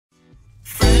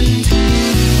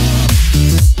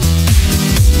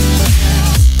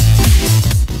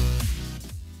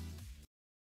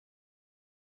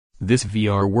This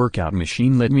VR workout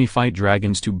machine let me fight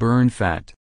dragons to burn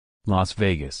fat. Las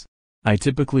Vegas. I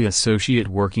typically associate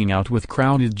working out with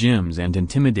crowded gyms and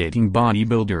intimidating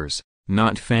bodybuilders,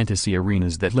 not fantasy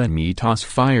arenas that let me toss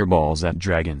fireballs at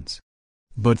dragons.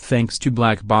 But thanks to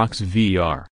Black Box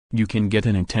VR, you can get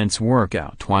an intense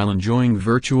workout while enjoying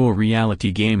virtual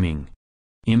reality gaming.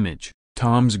 Image,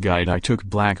 Tom's Guide. I took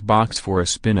Black Box for a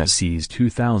spin at CES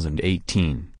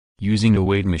 2018, using a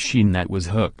weight machine that was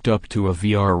hooked up to a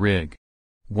VR rig.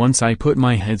 Once I put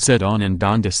my headset on and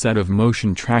donned a set of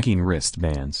motion tracking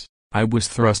wristbands, I was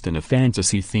thrust in a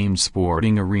fantasy-themed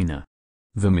sporting arena.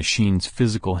 The machine's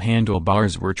physical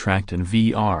handlebars were tracked in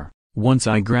VR. Once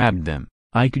I grabbed them,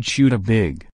 I could shoot a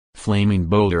big, flaming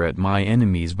boulder at my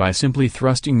enemies by simply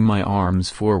thrusting my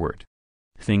arms forward.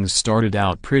 Things started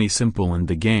out pretty simple in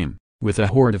the game, with a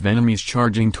horde of enemies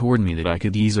charging toward me that I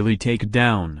could easily take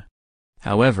down.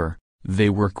 However, they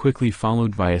were quickly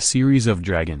followed by a series of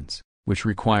dragons, which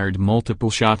required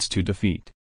multiple shots to defeat.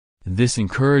 This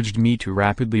encouraged me to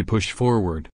rapidly push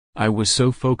forward. I was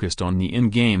so focused on the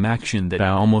in-game action that I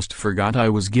almost forgot I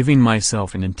was giving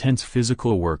myself an intense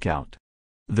physical workout.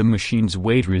 The machine's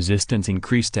weight resistance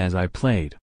increased as I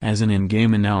played, as an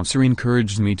in-game announcer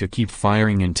encouraged me to keep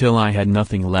firing until I had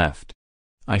nothing left.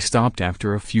 I stopped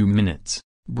after a few minutes,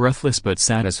 breathless but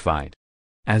satisfied.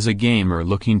 As a gamer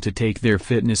looking to take their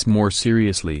fitness more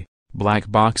seriously, Black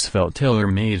Box felt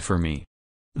tailor-made for me.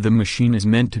 The machine is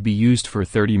meant to be used for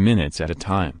 30 minutes at a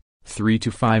time, 3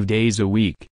 to 5 days a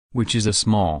week, which is a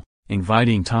small,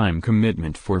 inviting time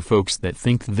commitment for folks that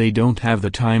think they don't have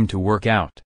the time to work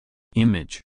out.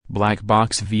 Image, Black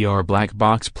Box VR. Black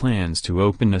Box plans to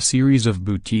open a series of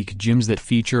boutique gyms that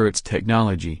feature its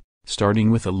technology, starting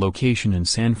with a location in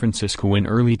San Francisco in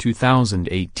early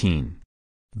 2018.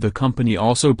 The company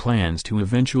also plans to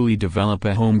eventually develop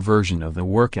a home version of the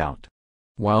workout.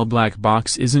 While Black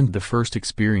Box isn't the first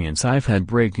experience I've had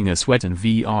breaking a sweat in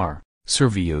VR,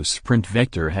 Servio's Sprint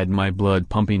Vector had my blood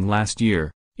pumping last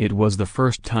year. It was the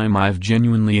first time I've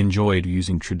genuinely enjoyed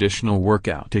using traditional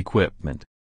workout equipment.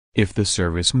 If the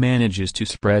service manages to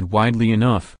spread widely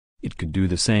enough, it could do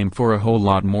the same for a whole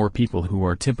lot more people who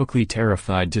are typically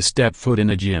terrified to step foot in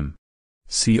a gym.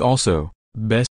 See also, Best